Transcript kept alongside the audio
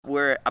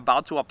we're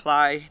about to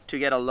apply to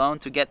get a loan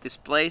to get this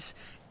place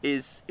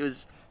it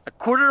was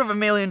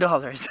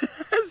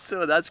 $250,000.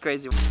 So that's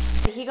crazy.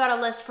 He got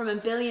a list from a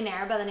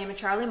billionaire by the name of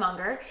Charlie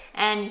Munger,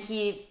 and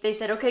they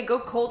said, okay, go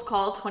cold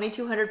call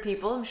 2,200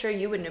 people. I'm sure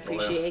you wouldn't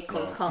appreciate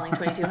cold calling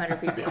 2,200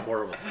 people. It'd be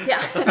horrible.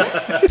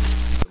 Yeah.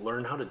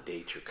 Learn how to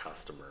date your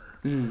customer.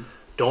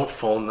 Don't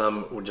phone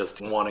them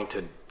just wanting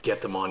to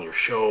get them on your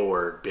show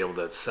or be able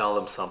to sell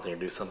them something or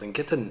do something.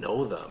 Get to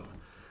know them.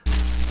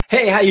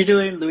 Hey, how you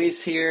doing?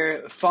 Luis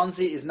here.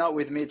 Fonzie is not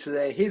with me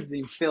today. He's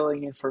been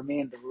filling in for me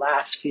in the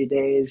last few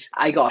days.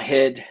 I got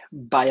hit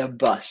by a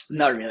bus.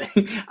 Not really.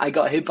 I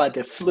got hit by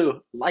the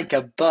flu like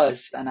a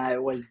bus, and I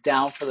was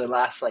down for the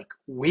last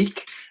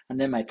week. And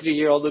then my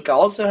 3-year-old Luca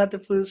also had the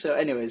flu. So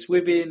anyways,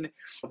 we've been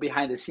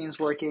behind the scenes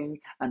working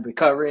and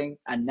recovering,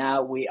 and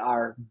now we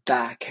are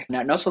back.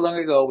 Now, not so long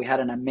ago, we had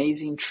an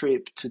amazing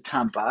trip to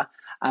Tampa,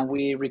 and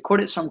we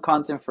recorded some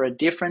content for a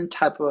different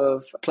type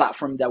of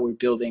platform that we're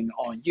building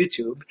on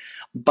YouTube.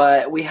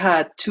 But we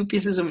had 2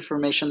 pieces of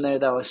information there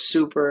that was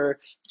super,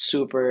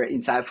 super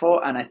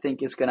insightful, and I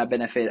think it's going to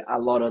benefit a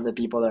lot of the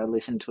people that are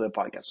listening to the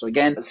podcast. So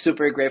again,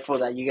 super grateful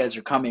that you guys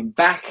are coming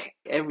back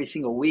every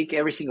single week,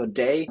 every single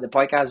day. The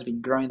podcast has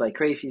been growing like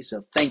crazy,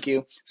 so thank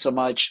you so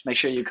much. Make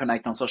sure you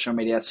connect on social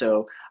media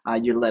so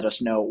you let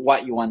us know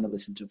what you want to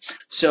listen to.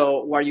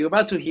 So what you're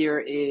about to hear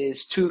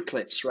is 2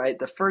 clips, right?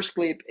 The first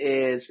clip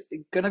is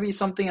going to be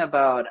something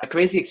about a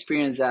crazy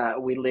experience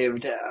that we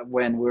lived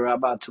when we were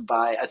about to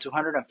buy a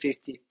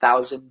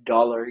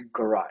 $250,000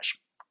 garage.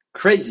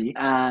 Crazy.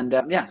 And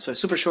so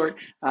super short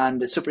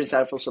and super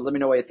insightful. So let me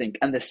know what you think.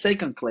 And the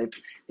second clip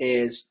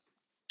is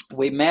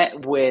we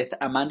met with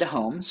Amanda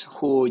Holmes,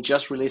 who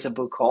just released a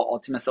book called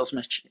Ultimate Sales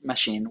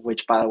Machine,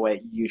 which, by the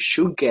way, you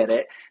should get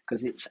it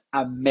because it's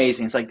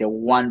amazing. It's like the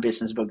one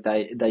business book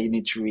that you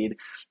need to read.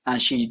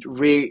 And she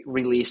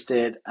re-released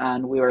it,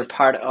 and we were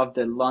part of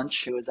the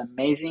launch. It was an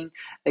amazing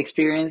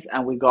experience,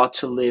 and we got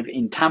to live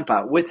in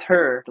Tampa with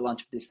her, the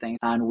launch of this thing.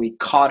 And we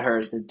caught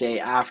her the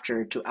day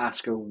after to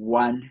ask her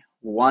one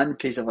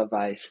piece of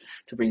advice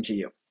to bring to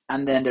you.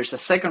 And then there's a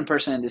second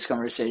person in this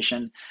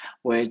conversation,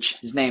 which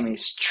his name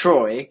is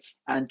Troy.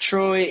 And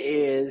Troy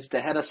is the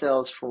head of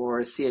sales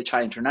for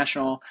CHI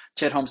International,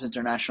 Chet Holmes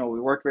International. We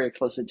work very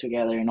closely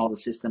together in all the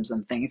systems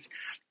and things.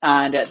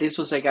 And this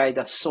was a guy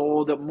that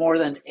sold more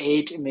than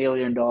 $8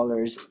 million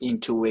in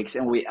 2 weeks.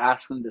 And we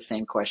asked him the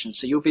same question.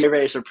 So you'll be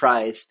very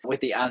surprised with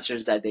the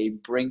answers that they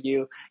bring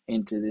you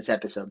into this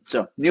episode.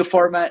 So new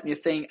format, new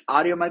thing.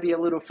 Audio might be a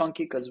little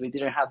funky because we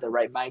didn't have the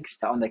right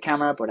mics on the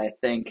camera, but I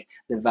think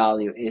the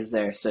value is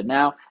there. So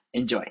now,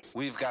 enjoy.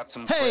 We've got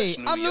some Hey, fresh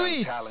new I'm young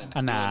Luis. talent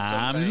And doing some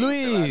I'm things that I know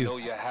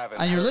Luis. you haven't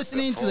And you're heard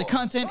listening to the before.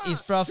 Content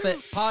is Profit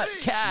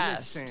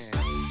podcast.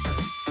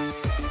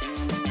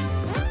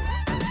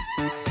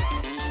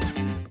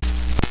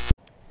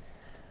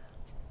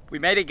 We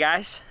made it,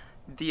 guys.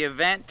 The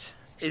event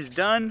is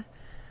done.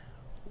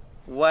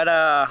 What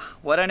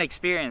an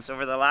experience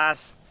over the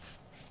last,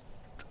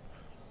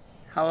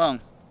 how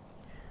long?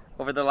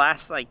 Over the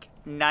last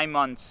 9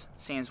 months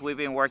since we've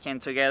been working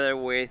together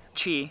with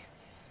Chi,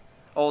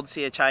 old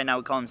CHI, now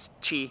we call him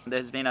Chi.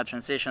 There's been a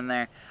transition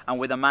there. And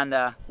with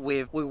Amanda,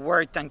 we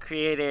worked and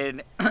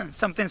created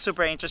something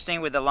super interesting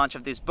with the launch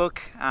of this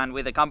book and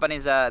with the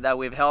companies that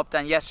we've helped.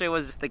 And yesterday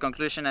was the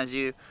conclusion, as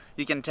you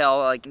can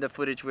tell, in the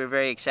footage, we're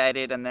very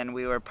excited. And then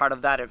we were part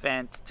of that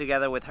event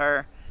together with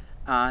her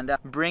and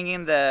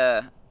bringing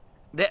the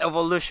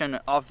evolution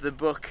of the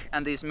book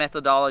and this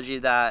methodology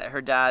that her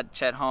dad,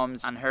 Chet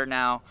Holmes, and her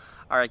now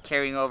are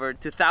carrying over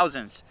to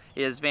thousands.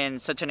 It has been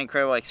such an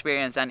incredible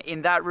experience. And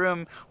in that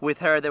room with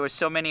her, there were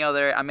so many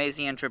other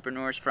amazing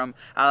entrepreneurs, from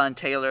Alan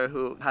Taylor,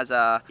 who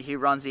he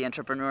runs the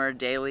Entrepreneur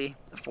Daily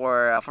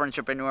for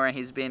Entrepreneur.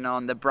 He's been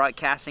on the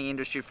broadcasting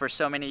industry for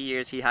so many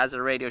years. He has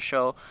a radio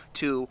show,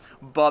 to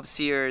Bob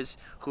Sears,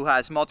 who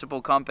has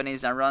multiple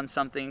companies and runs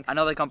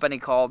another company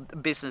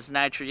called Business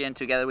Nitrogen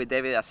together with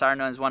David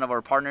Asarno, is one of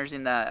our partners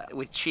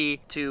with Chi,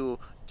 to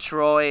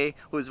Troy,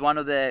 who's one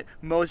of the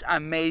most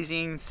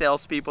amazing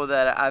salespeople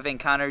that I've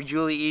encountered.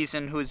 Julie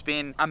Eason, who's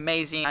been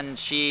amazing, and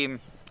she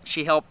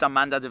helped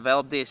Amanda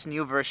develop this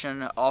new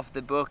version of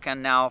the book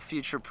and now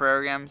future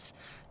programs.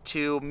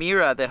 To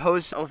Mira, the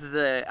host of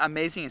the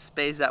amazing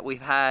space that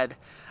we've had.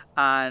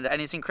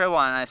 And it's incredible.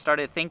 And I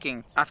started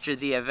thinking after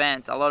the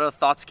event, a lot of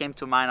thoughts came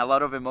to mind, a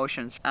lot of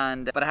emotions.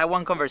 But I had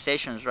one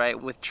conversation, right,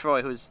 with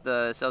Troy, who's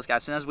the sales guy.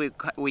 As soon as we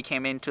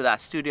came into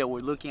that studio, we're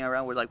looking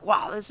around, we're like,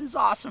 wow, this is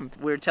awesome.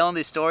 We're telling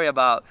this story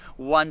about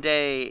one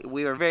day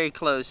we were very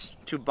close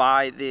to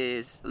buy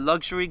this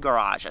luxury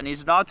garage. And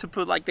it's not to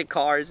put the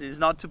cars, it's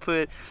not to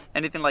put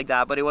anything like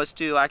that, but it was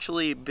to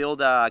actually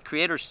build a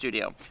creator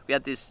studio. We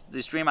had this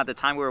dream at the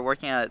time. We were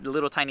working at a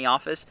little tiny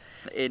office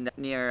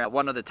near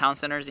one of the town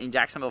centers in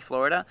Jacksonville,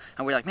 Florida,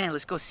 and we're like, man,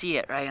 let's go see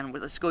it, right? And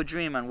let's go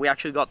dream. And we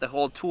actually got the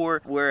whole tour.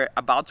 We're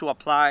about to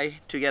apply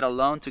to get a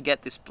loan to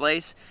get this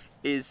place.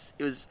 It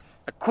was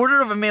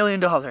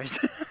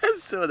 $250,000.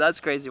 So that's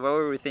crazy. What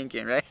were we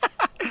thinking, right?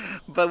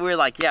 But we're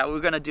like, yeah,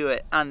 we're gonna do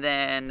it. And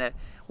then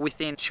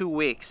within 2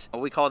 weeks,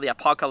 what we call the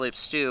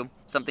apocalypse 2,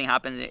 something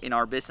happened in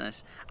our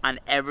business and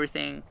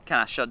everything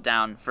kind of shut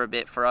down for a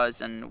bit for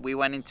us. And we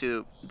went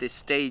into this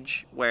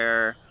stage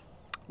where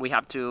we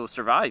have to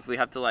survive. We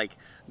have to like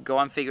go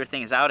and figure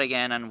things out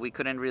again, and we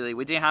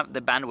didn't have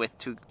the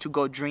bandwidth to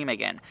go dream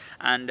again.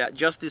 And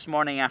just this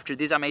morning, after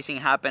this amazing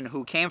happened,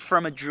 who came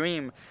from a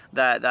dream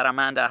that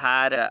Amanda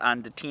had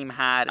and the team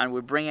had, and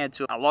we bring it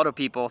to a lot of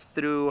people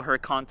through her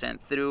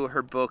content, through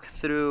her book,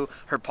 through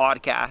her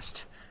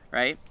podcast,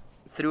 right?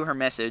 Through her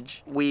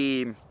message,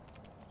 it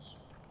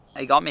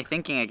got me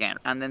thinking again.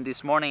 And then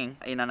this morning,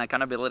 in an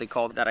accountability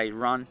call that I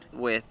run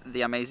with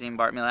the amazing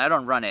Bart Miller, I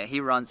don't run it, he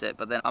runs it,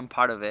 but then I'm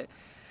part of it.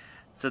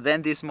 So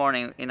then this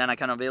morning, in an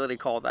accountability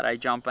call that I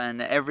jump in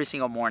every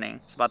single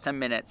morning, it's about 10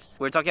 minutes,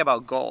 we're talking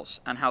about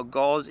goals and how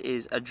goals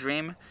is a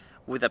dream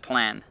with a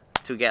plan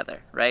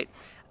together, right?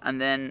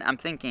 And then I'm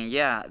thinking,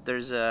 yeah,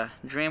 there's a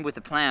dream with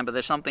a plan, but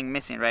there's something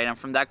missing, right? And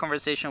from that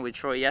conversation with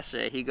Troy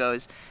yesterday, he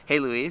goes, hey,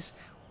 Luis,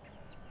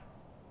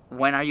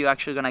 when are you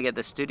actually going to get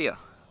the studio?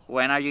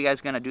 When are you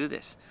guys going to do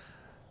this?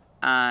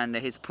 And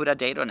he's put a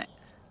date on it.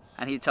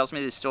 And he tells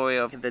me the story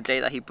of the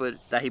day that he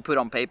put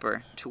on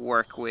paper to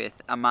work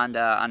with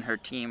Amanda and her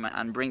team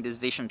and bring this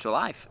vision to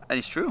life. And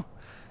it's true.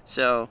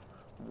 So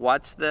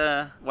what's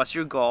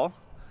your goal?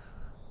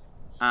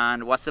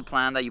 And what's the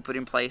plan that you put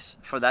in place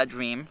for that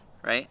dream,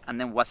 right? And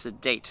then what's the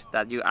date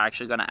that you're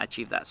actually going to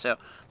achieve that? So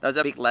that's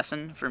a big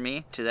lesson for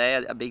me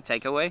today, a big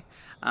takeaway.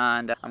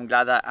 And I'm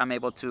glad that I'm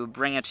able to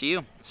bring it to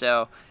you.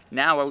 So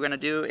now what we're gonna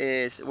do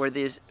is we're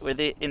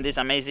in this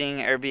amazing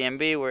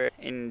Airbnb. We're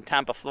in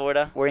Tampa,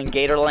 Florida. We're in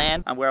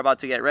Gatorland, and we're about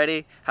to get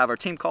ready, have our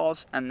team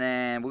calls, and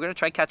then we're gonna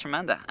try catch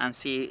Amanda and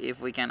see if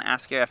we can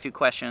ask her a few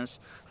questions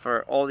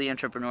for all the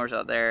entrepreneurs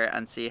out there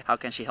and see how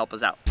can she help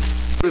us out.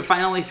 We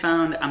finally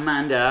found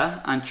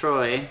Amanda and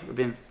Troy. We've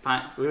been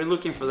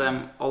looking for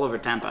them all over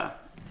Tampa.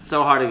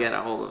 So hard to get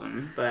a hold of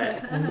them,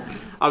 but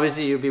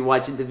obviously you'll be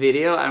watching the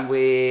video. And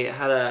we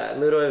had a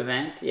little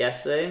event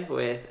yesterday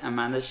with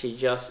Amanda. She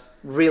just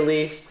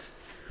released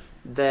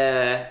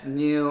the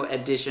new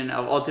edition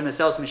of Ultimate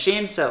Sales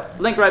Machine, so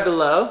link right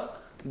below,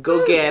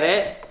 go get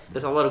it.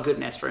 There's a lot of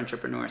goodness for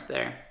entrepreneurs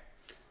there.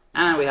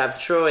 And we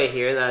have Troy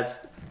here,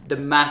 that's the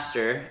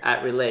master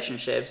at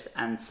relationships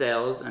and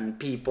sales and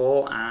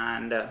people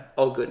and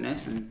all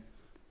goodness, and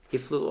he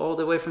flew all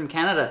the way from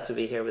Canada to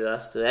be here with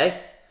us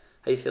today.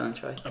 How you feeling,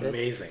 Troy? Good?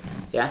 Amazing.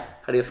 Yeah?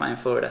 How do you find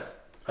Florida?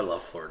 I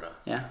love Florida.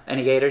 Yeah?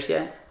 Any gators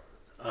yet?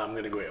 I'm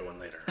going to go get one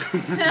later.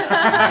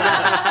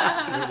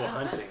 I'm going to go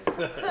hunting.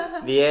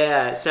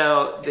 Yeah,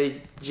 so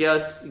they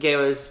just gave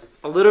us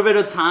a little bit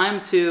of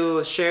time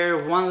to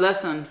share one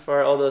lesson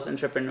for all those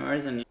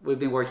entrepreneurs, and we've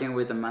been working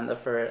with Amanda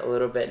for a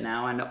little bit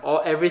now, and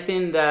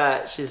everything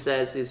that she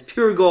says is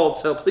pure gold,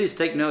 so please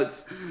take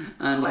notes.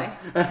 And,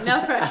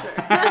 no pressure.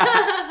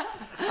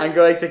 and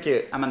go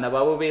execute. Amanda,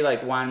 what would be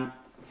like one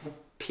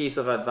piece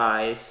of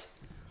advice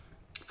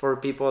for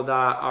people that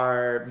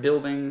are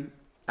building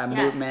a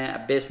movement, a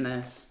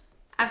business?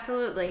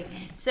 Absolutely.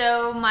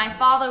 So my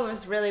father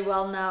was really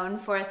well known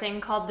for a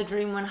thing called the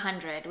Dream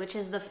 100, which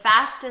is the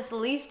fastest,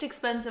 least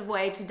expensive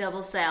way to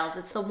double sales.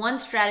 It's the one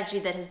strategy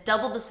that has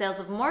doubled the sales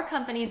of more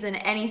companies than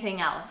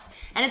anything else.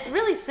 And it's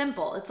really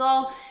simple.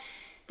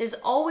 There's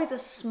always a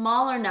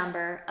smaller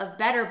number of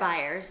better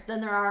buyers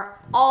than there are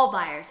all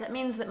buyers. That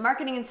means that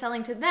marketing and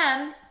selling to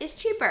them is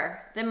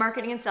cheaper than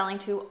marketing and selling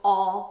to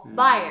all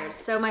buyers.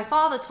 So my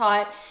father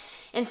taught,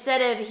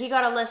 he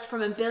got a list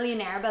from a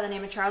billionaire by the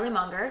name of Charlie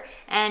Munger,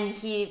 and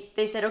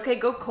they said, okay,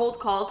 go cold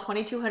call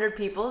 2,200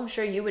 people. I'm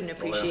sure you wouldn't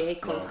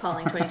appreciate cold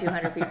calling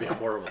 2,200 people. It'd be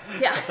horrible.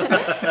 Yeah.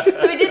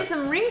 So he did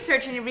some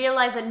research and he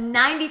realized that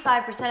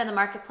 95% of the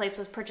marketplace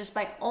was purchased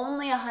by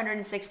only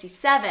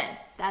 167.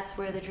 That's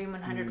where the Dream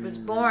 100 was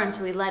born.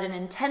 So he led an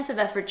intensive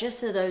effort just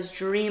to those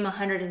Dream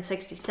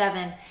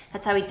 167.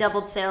 That's how he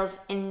doubled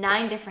sales in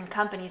 9 different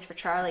companies for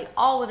Charlie,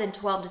 all within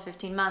 12 to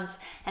 15 months,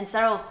 and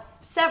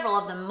several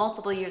of them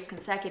multiple years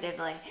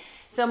consecutively.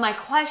 So my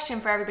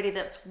question for everybody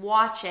that's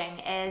watching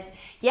is,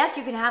 yes,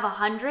 you can have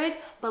 100,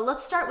 but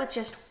let's start with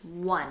just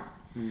one.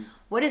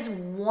 What is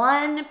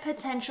one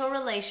potential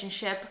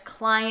relationship,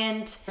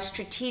 client,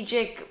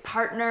 strategic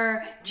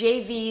partner,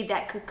 JV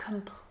that could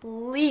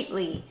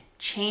completely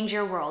change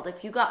your world?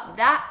 If you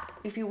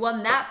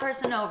won that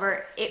person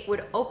over, it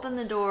would open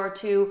the door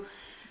to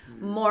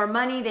more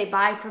money. They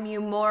buy from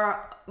you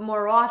more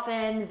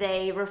often.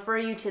 They refer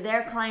you to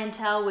their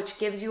clientele, which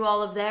gives you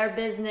all of their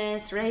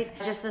business, right?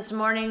 Just this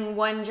morning,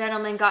 one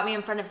gentleman got me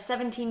in front of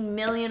 17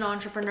 million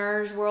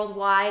entrepreneurs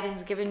worldwide and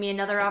has given me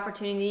another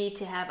opportunity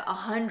to have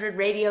 100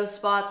 radio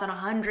spots on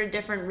 100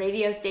 different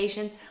radio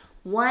stations.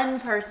 One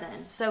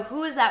person. So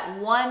who is that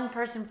one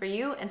person for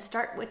you? And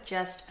start with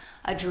just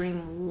a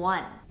dream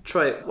one.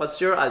 Troy, what's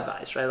your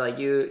advice, right? Like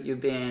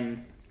you've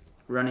been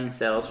running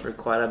sales for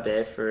quite a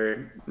bit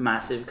for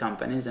massive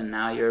companies, and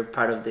now you're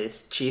part of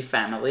this Chi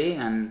family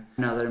and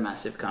another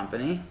massive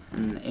company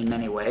in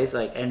many ways,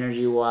 like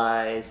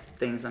energy-wise,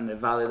 things and the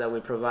value that we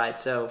provide.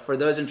 So for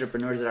those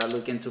entrepreneurs that are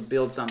looking to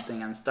build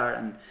something and start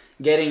and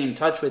getting in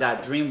touch with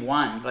that dream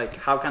one, like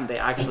how can they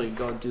actually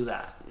go do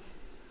that?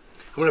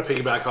 I'm going to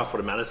piggyback off what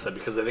Amanda said,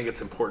 because I think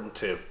it's important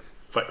to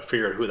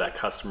figure out who that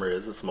customer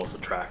is that's most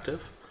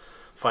attractive.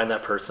 Find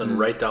that person,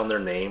 write down their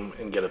name,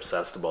 and get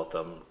obsessed about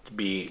them.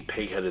 Be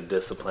pig-headed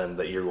disciplined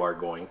that you are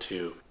going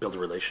to build a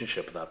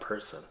relationship with that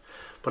person.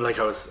 But like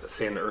I was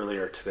saying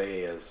earlier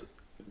today, is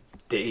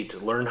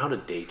learn how to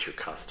date your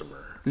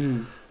customer.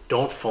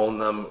 Don't phone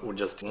them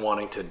just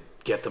wanting to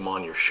get them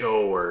on your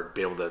show or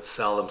be able to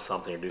sell them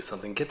something or do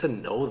something. Get to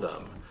know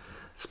them.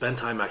 Spend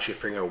time actually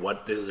figuring out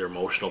what is their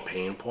emotional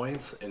pain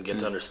points and get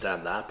to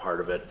understand that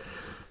part of it.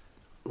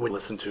 When you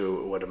listen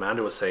to what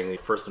Amanda was saying,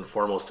 first and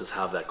foremost is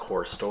have that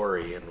core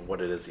story and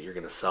what it is that you're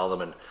going to sell them,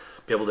 and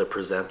be able to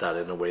present that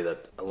in a way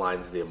that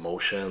aligns the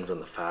emotions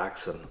and the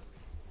facts and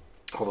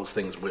all those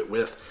things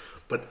with.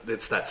 But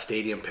it's that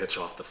stadium pitch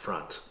off the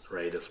front,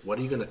 right? Is what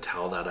are you going to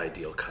tell that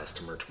ideal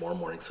customer tomorrow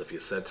morning? So if you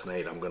said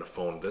tonight, I'm going to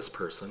phone this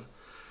person,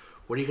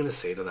 what are you going to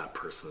say to that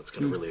person that's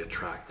going to really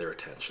attract their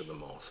attention the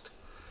most?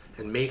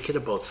 And make it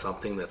about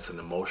something that's an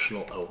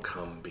emotional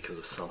outcome because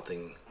of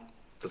something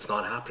that's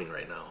not happening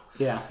right now.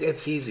 Yeah.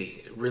 It's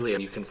easy, really.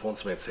 You can phone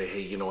somebody and say,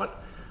 hey, you know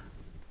what?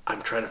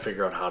 I'm trying to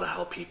figure out how to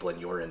help people in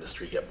your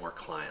industry get more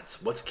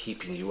clients. What's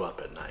keeping you up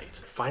at night?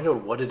 Find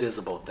out what it is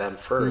about them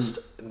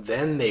first.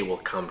 Then they will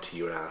come to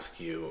you and ask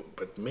you,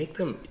 but make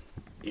them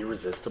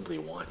irresistibly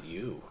want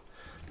you.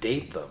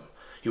 Date them.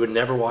 You would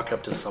never walk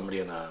up to somebody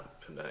in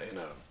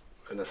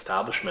an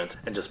establishment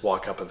and just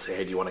walk up and say,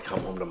 hey, do you want to come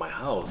home to my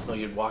house? No,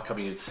 you'd walk up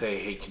and you'd say,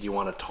 hey, do you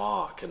want to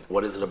talk? And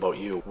what is it about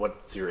you?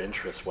 What's your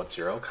interest? What's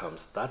your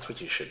outcomes? That's what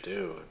you should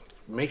do.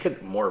 Make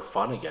it more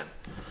fun again.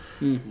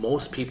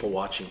 Most people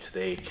watching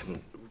today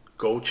can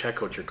go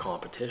check out your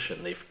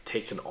competition. They've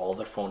taken all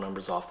their phone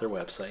numbers off their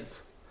websites.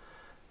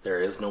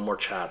 There is no more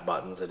chat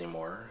buttons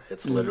anymore.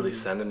 It's literally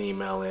send an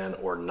email in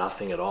or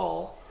nothing at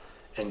all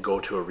and go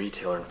to a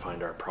retailer and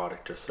find our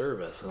product or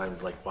service. And I'm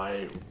like,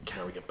 why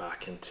can't we get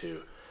back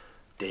into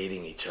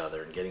dating each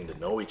other and getting to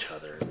know each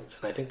other? And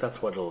I think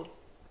that's what'll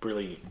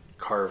really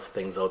carve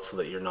things out so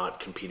that you're not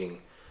competing.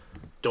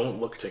 Don't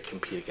look to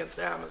compete against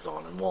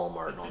Amazon and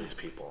Walmart and all these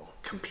people.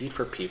 Compete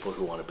for people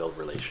who want to build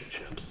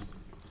relationships.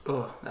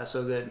 Oh, that's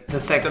so good. The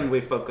second we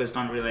focused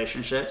on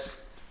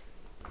relationships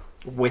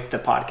with the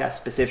podcast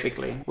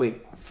specifically, we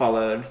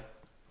followed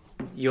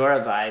your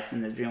advice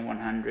in the Dream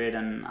 100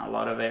 and a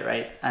lot of it,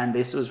 right? And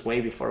this was way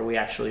before we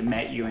actually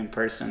met you in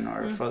person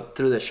or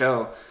through the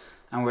show.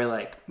 And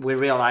we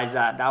realized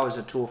that that was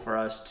a tool for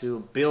us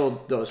to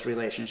build those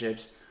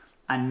relationships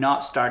and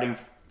not starting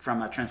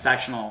from a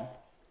transactional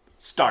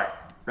start,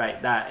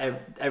 right?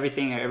 That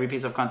every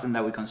piece of content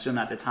that we consumed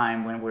at the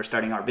time when we were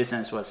starting our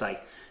business was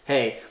like,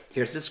 hey,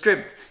 here's the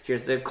script,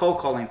 here's the cold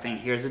calling thing,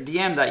 here's the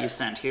DM that you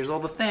sent, here's all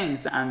the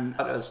things. And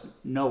it was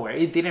nowhere.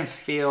 It didn't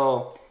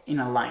feel in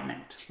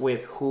alignment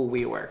with who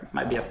we were.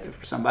 Might be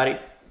for somebody,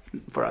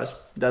 for us,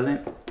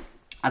 doesn't.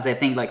 As I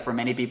think like for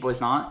many people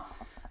it's not.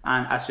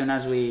 And as soon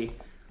as we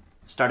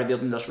started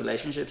building those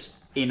relationships,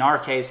 in our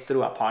case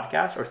through a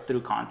podcast or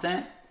through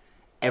content,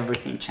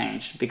 everything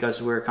changed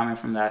because we're coming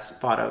from that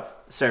spot of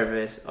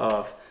service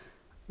of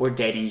we're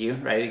dating you,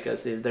 right?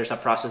 Because if there's a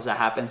process that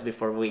happens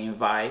before we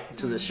invite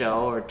to the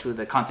show or to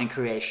the content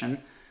creation,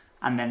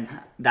 and then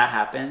that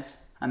happens.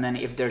 And then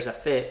if there's a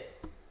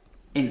fit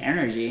in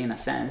energy in a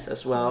sense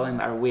as well,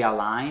 and are we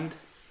aligned,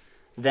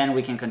 then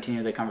we can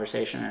continue the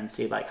conversation and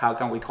see like how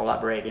can we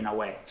collaborate in a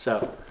way.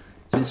 So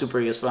it's been super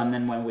useful. And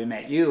then when we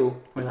met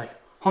you, we're like,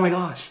 oh my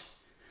gosh,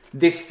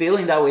 this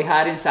feeling that we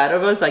had inside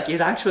of us, like it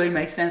actually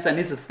makes sense and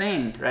it's a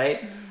thing,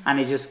 right? And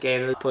it just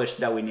gave a push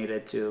that we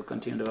needed to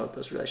continue to develop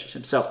those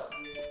relationships. So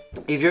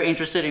if you're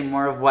interested in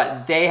more of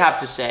what they have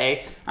to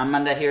say,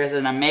 Amanda here has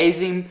an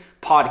amazing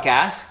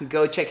podcast.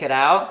 Go check it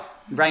out.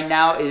 Right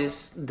now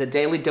is the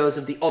daily dose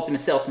of the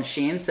ultimate sales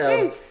machine.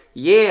 So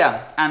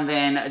yeah, and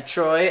then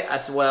Troy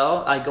as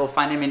well. I go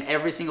find him in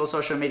every single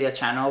social media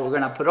channel. We're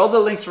gonna put all the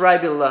links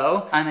right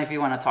below. And if you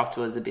want to talk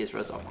to us, the Biz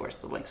Bros, of course,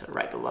 the links are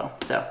right below.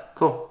 So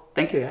cool.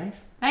 Thank you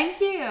guys. Thank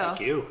you. Thank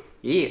you.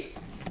 Yeah.